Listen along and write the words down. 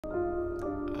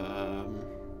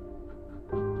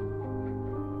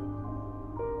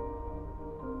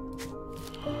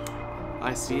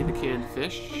I see the canned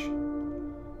fish.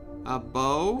 A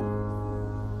bow.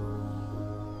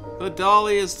 The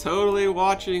dolly is totally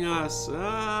watching us.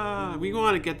 Ah, we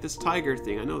want to get this tiger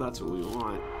thing. I know that's what we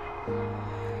want.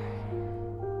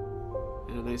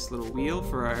 And a nice little wheel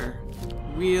for our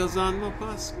wheels on the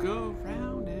bus go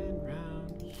round and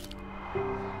round.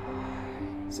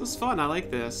 This is fun. I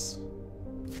like this.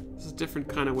 This is a different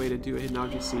kind of way to do a hidden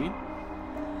object scene.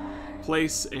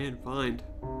 Place and find.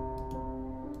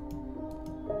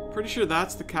 Pretty sure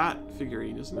that's the cat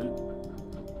figurine, isn't it?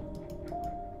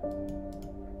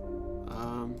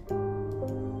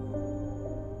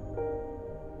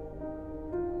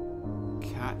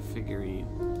 Cat figurine.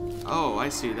 Oh, I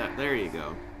see that. There you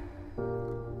go.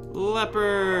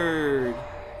 Leopard!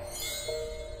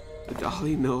 The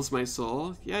dolly knows my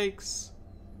soul. Yikes.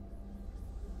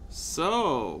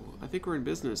 So, I think we're in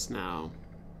business now.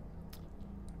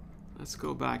 Let's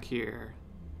go back here.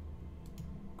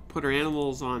 Put our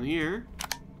animals on here.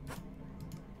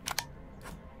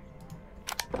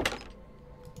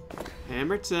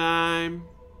 Hammer time.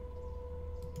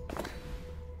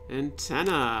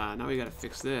 Antenna. Now we gotta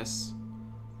fix this.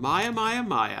 Maya, Maya,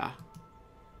 Maya.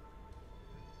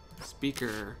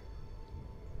 Speaker.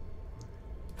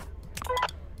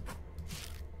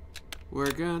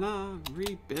 We're gonna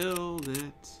rebuild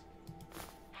it.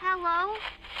 Hello?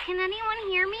 Can anyone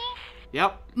hear me?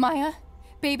 Yep. Maya,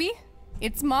 baby,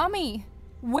 it's Mommy.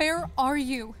 Where are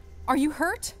you? Are you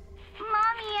hurt?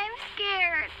 Mommy, I'm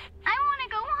scared. I want to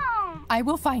go home. I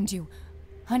will find you.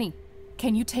 Honey,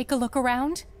 can you take a look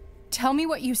around? Tell me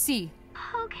what you see.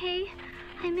 Okay.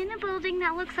 I'm in a building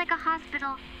that looks like a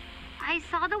hospital. I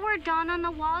saw the word dawn on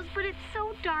the walls, but it's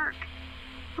so dark.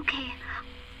 Okay,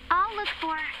 I'll look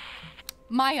for her.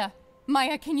 Maya,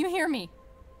 Maya, can you hear me?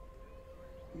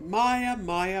 Maya,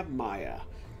 Maya, Maya.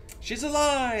 She's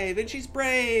alive, and she's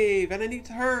brave, and I need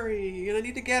to hurry, and I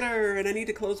need to get her, and I need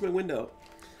to close my window.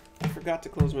 I forgot to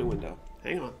close my window.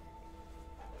 Hang on.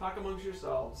 Talk amongst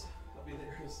yourselves. I'll be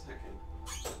there in a second.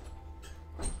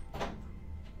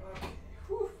 Okay.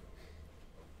 Whew.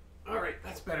 Alright,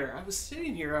 that's better. I was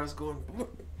sitting here, I was going,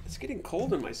 it's getting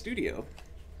cold in my studio.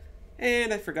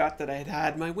 And I forgot that I had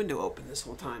had my window open this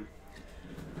whole time.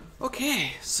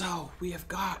 Okay, so we have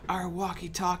got our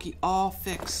walkie-talkie all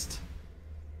fixed.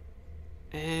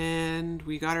 And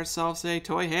we got ourselves a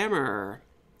toy hammer.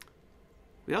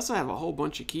 We also have a whole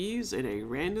bunch of keys and a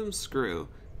random screw.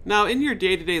 Now, in your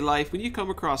day-to-day life, when you come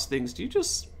across things, do you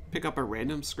just pick up a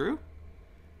random screw?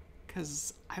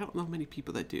 Because I don't know many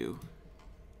people that do.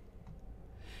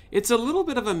 It's a little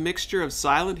bit of a mixture of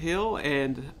Silent Hill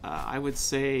and I would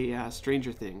say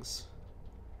Stranger Things.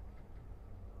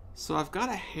 So I've got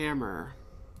a hammer.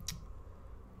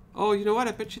 Oh, you know what?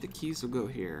 I bet you the keys will go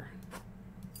here.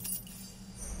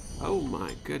 Oh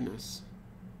my goodness.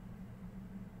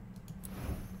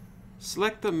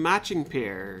 Select the matching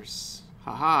pairs.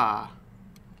 Haha.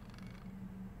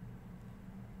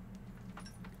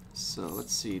 So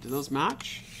let's see. Do those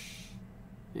match?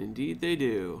 Indeed they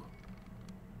do.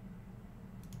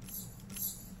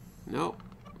 Nope.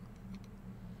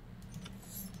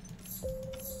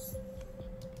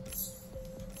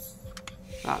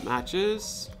 That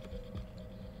matches.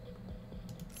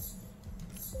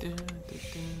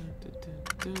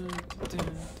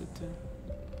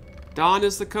 Dawn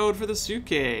is the code for the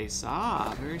suitcase.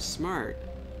 Ah, very smart.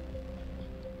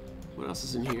 What else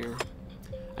is in here?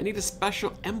 I need a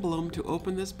special emblem to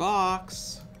open this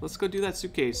box. Let's go do that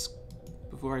suitcase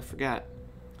before I forget.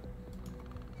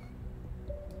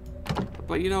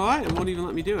 But you know what? It won't even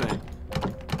let me do it.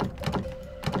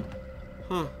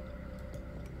 Huh.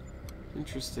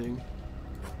 Interesting.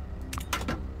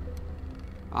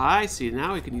 I see.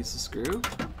 Now we can use the screw.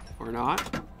 Or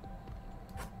not.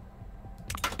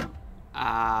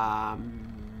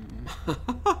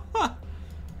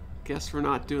 Guess we're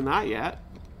not doing that yet.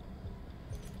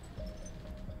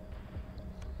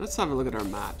 Let's have a look at our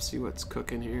map, see what's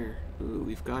cooking here. Ooh,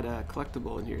 we've got a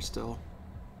collectible in here still.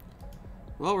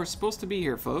 Well, we're supposed to be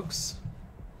here, folks.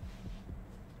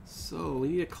 So, we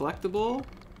need a collectible.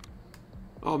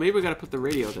 Oh, maybe we gotta put the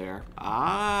radio there.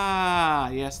 Ah,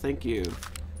 yes, thank you.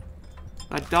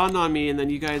 That dawned on me, and then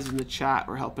you guys in the chat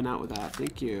were helping out with that.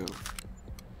 Thank you.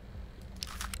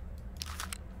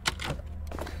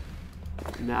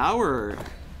 Now we're...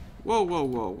 Whoa, whoa,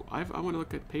 whoa. I want to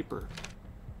look at paper.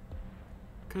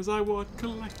 Because I want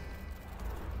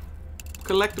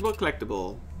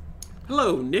collectible.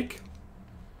 Hello, Nick.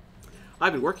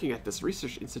 I've been working at this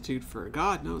research institute for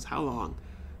God knows how long.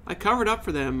 I covered up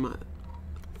for them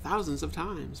thousands of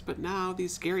times, but now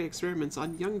these scary experiments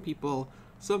on young people,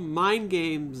 some mind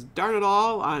games, darn it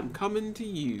all, I'm coming to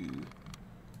you.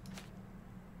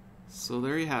 So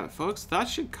there you have it, folks. That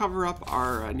should cover up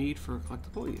our need for a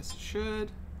collectible. Yes, it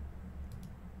should.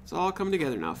 It's all coming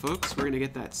together now, folks. We're going to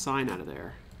get that sign out of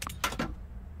there.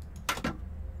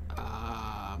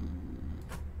 I'm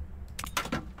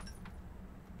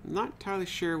not entirely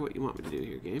sure what you want me to do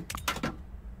here, game.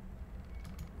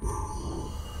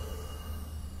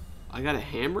 I gotta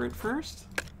hammer it first?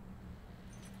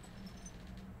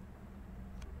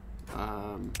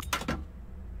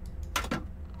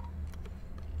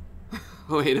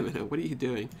 Oh, wait a minute. What are you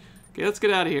doing? Okay, let's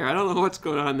get out of here. I don't know what's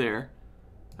going on there.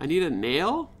 I need a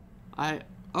nail?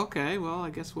 Okay, well, I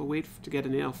guess we'll wait to get a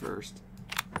nail first.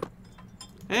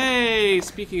 Hey,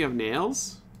 speaking of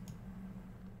nails.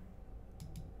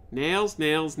 Nails,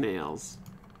 nails, nails.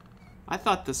 I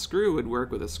thought the screw would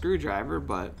work with a screwdriver,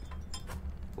 but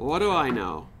what do I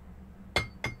know?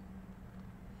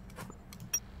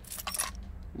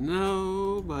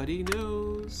 Nobody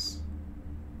knows.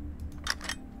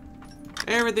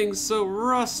 Everything's so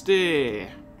rusty.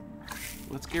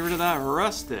 Let's get rid of that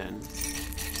rust then.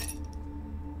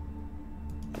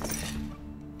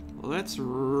 Let's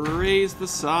raise the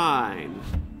sign.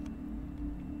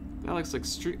 That looks like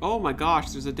street. Oh my gosh,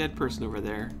 there's a dead person over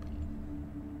there.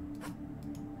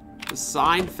 The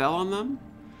sign fell on them?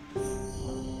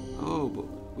 Oh,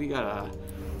 but we got a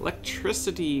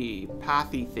electricity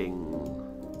pathy thing.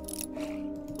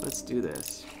 Let's do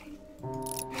this.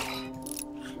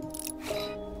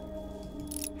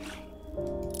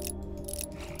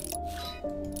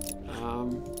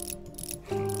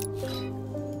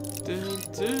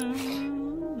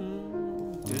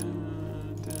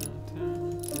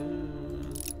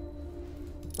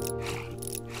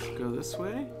 Go this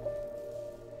way.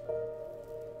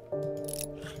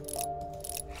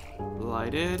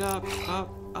 Light it up, up,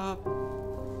 up.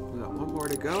 We got one more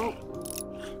to go.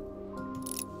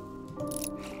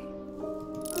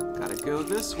 Gotta go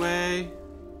this way.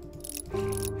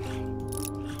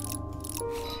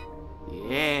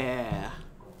 Yeah.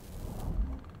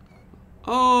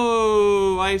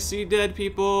 Oh, I see dead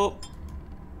people.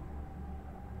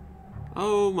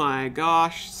 Oh my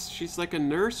gosh, she's like a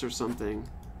nurse or something.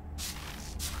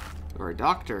 Or a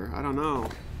doctor, I don't know.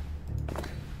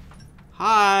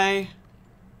 Hi.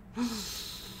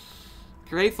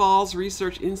 Great Falls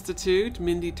Research Institute,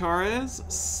 Mindy Torres,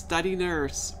 study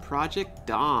nurse, Project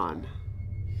Dawn.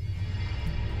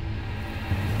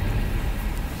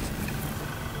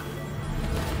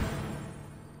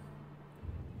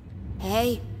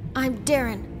 Hey, I'm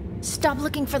Darren. Stop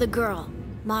looking for the girl.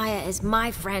 Maya is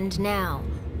my friend now.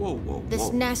 Whoa, whoa, whoa.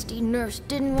 This nasty nurse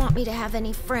didn't want me to have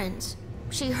any friends.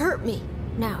 She hurt me.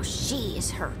 Now she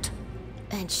is hurt.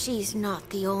 And she's not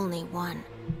the only one.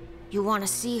 You want to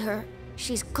see her?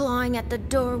 She's clawing at the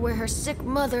door where her sick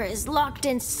mother is locked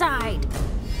inside.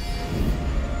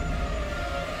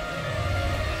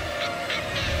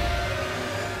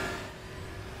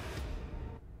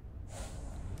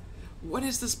 What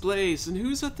is this place? And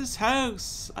who's at this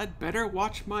house? I'd better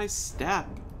watch my step.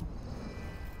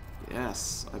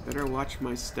 Yes, I better watch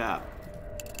my step.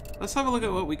 Let's have a look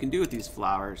at what we can do with these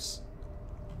flowers.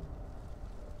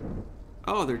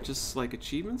 Oh, they're just like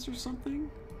achievements or something?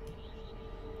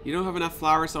 You don't have enough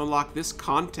flowers to unlock this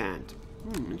content.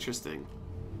 Interesting.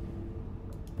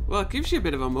 Well, it gives you a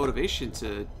bit of a motivation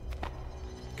to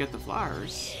get the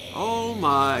flowers. Oh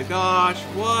my gosh,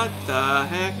 what the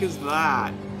heck is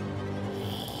that?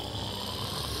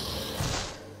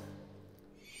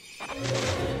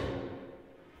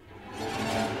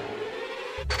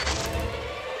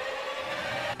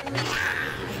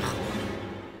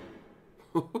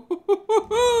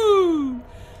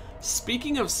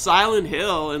 Speaking of Silent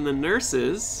Hill and the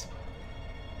nurses.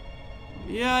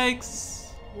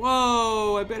 Yikes.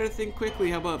 Whoa, I better think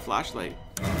quickly. How about a flashlight?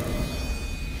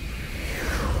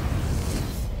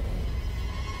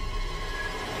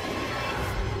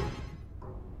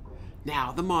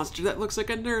 Now, the monster that looks like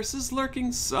a nurse is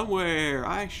lurking somewhere.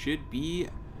 I should be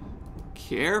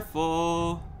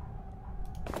careful.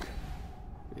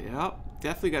 Yep,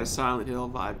 definitely got a Silent Hill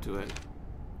vibe to it.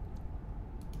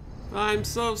 I'm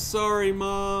so sorry,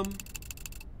 Mom.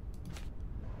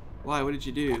 Why, what did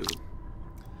you do?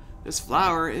 This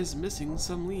flower is missing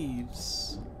some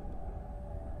leaves.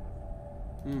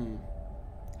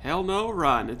 Hell no,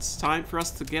 run. It's time for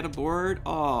us to get aboard.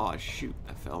 Oh, shoot,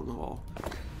 I fell in the hole.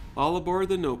 All aboard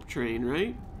the Nope train,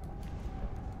 right?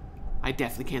 I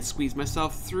definitely can't squeeze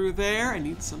myself through there. I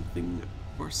need something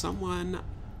or someone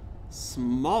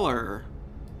smaller.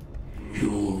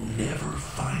 You'll never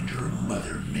find your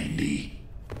mother, Mindy.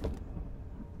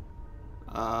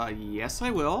 Yes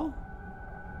I will.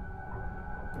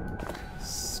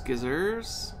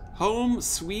 Skizzers. Home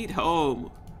sweet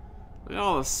home. Look at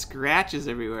all the scratches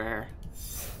everywhere.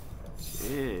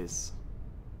 Jeez.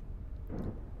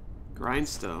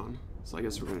 Grindstone. So I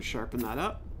guess we're going to sharpen that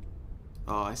up.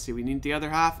 Oh, I see. We need the other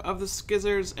half of the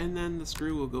skizzers, and then the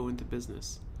screw will go into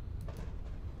business.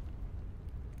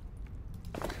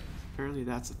 Apparently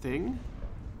that's a thing.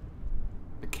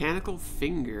 Mechanical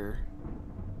finger.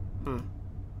 Huh.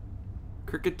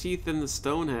 Crooked teeth in the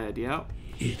stone head, yep.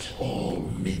 It's all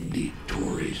Mindy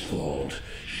Torrey's fault.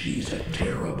 She's a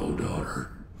terrible daughter.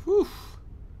 Whew.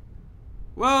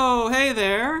 Whoa, hey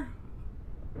there.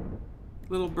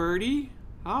 Little birdie.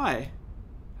 Hi.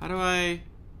 How do I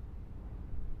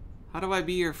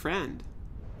be your friend?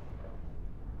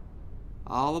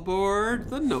 All aboard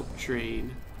the Nope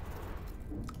Train.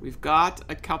 We've got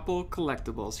a couple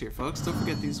collectibles here, folks. Don't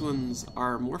forget these ones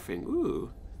are morphing.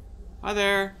 Ooh. Hi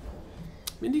there.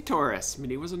 Mindy Torres.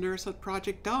 Mindy was a nurse at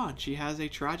Project Dawn. She has a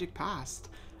tragic past.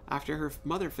 After her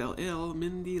mother fell ill,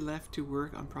 Mindy left to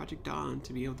work on Project Dawn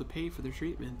to be able to pay for their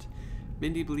treatment.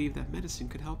 Mindy believed that medicine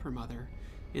could help her mother.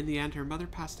 In the end, her mother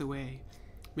passed away.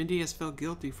 Mindy has felt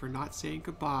guilty for not saying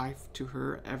goodbye to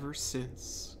her ever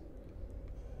since.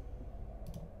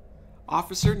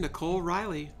 Officer Nicole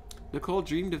Riley. Nicole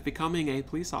dreamed of becoming a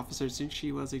police officer since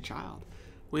she was a child.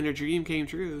 When her dream came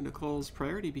true, Nicole's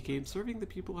priority became serving the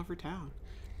people of her town.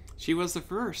 She was the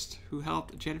first who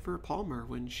helped Jennifer Palmer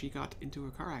when she got into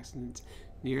a car accident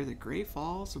near the Great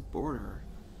Falls border.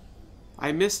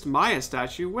 I missed Maya's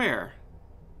statue. Where?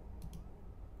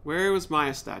 Where was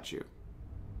Maya's statue?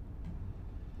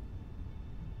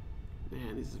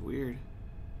 Man, this is weird.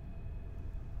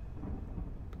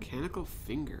 Mechanical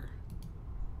finger.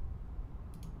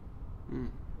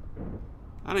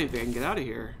 I don't even think I can get out of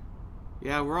here.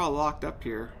 Yeah, we're all locked up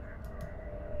here.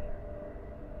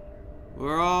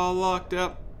 We're all locked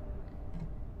up.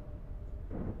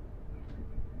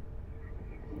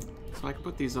 So I can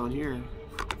put these on here.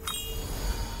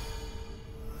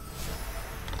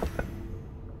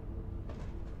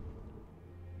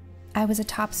 I was a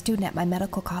top student at my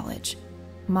medical college.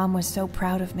 Mom was so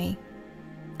proud of me.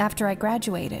 After I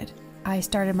graduated, I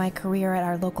started my career at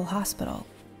our local hospital.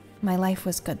 My life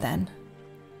was good then.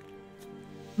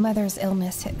 Mother's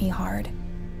illness hit me hard.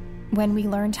 When we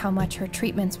learned how much her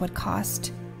treatments would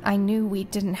cost, I knew we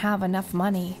didn't have enough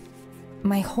money.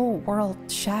 My whole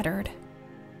world shattered.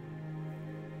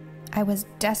 I was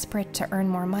desperate to earn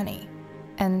more money,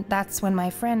 and that's when my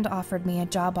friend offered me a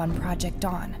job on Project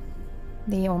Dawn.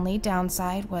 The only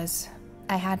downside was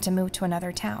I had to move to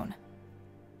another town.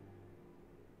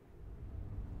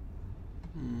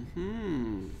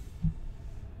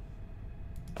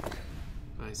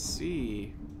 I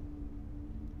see.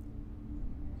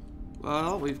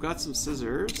 Well, we've got some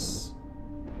scissors.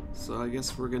 So I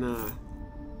guess we're gonna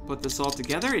put this all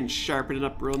together and sharpen it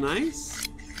up real nice.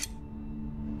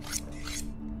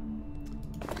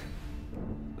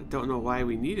 I don't know why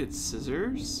we needed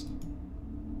scissors.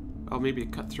 Oh, maybe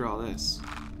to cut through all this.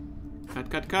 Cut,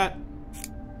 cut, cut.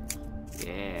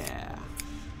 Yeah.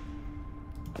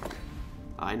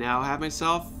 I now have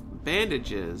myself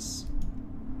bandages.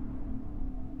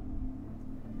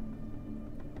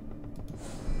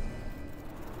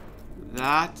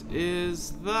 That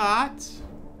is that.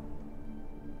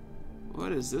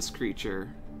 What is this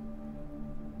creature?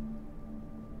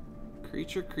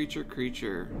 Creature, creature,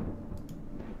 creature.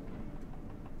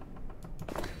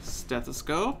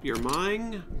 Stethoscope, you're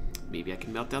mine. Maybe I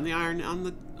can melt down the iron on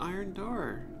the iron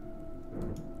door.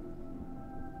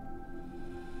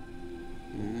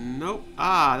 Nope.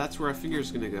 Ah, that's where our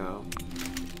finger's gonna go.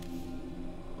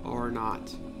 Or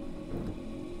not.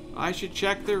 I should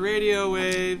check the radio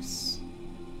waves.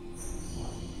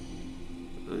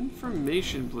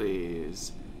 Information,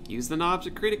 please. Use the knob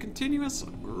to create a continuous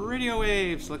radio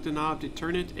wave. Select a knob to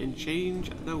turn it and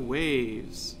change the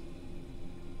waves.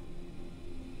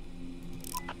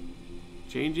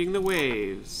 Changing the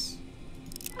waves.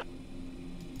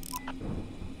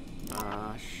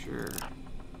 Sure.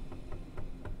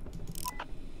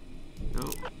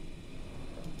 Nope.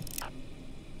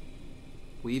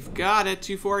 We've got it,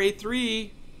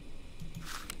 2483.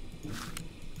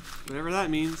 Whatever that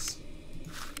means.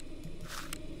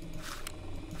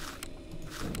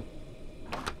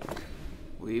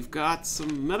 We've got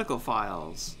some medical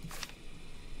files.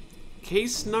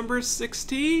 Case number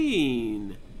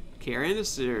 16. Care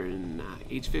Anderson,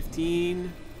 age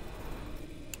 15.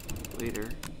 Later.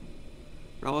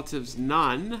 Relatives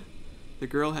none. The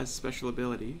girl has special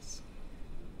abilities.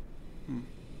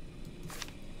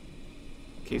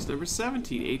 Case number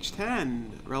 17, age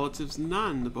 10. Relatives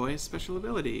none. The boy has special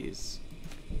abilities.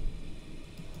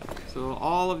 So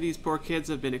all of these poor kids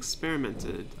have been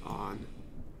experimented on.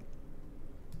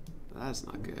 That's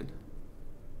not good.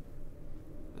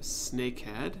 A snake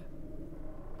head.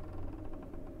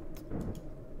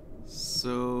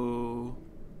 So...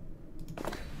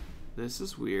 this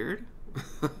is weird.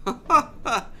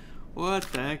 What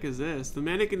the heck is this? The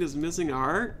mannequin is missing a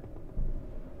heart?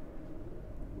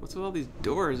 What's with all these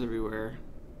doors everywhere?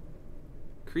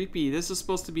 Creepy. This is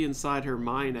supposed to be inside her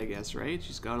mind, I guess, right?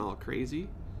 She's gone all crazy.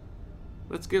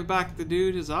 Let's give back the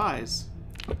dude his eyes.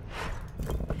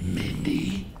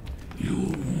 Mindy,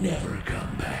 you'll never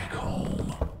come back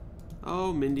home.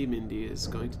 Oh, Mindy is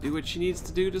going to do what she needs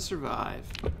to do to survive.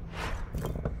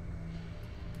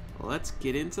 Let's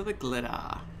get into the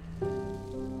glitter.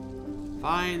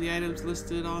 Find the items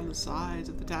listed on the sides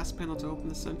of the task panel to open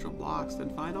the central blocks.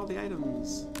 Then find all the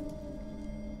items.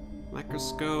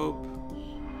 Microscope.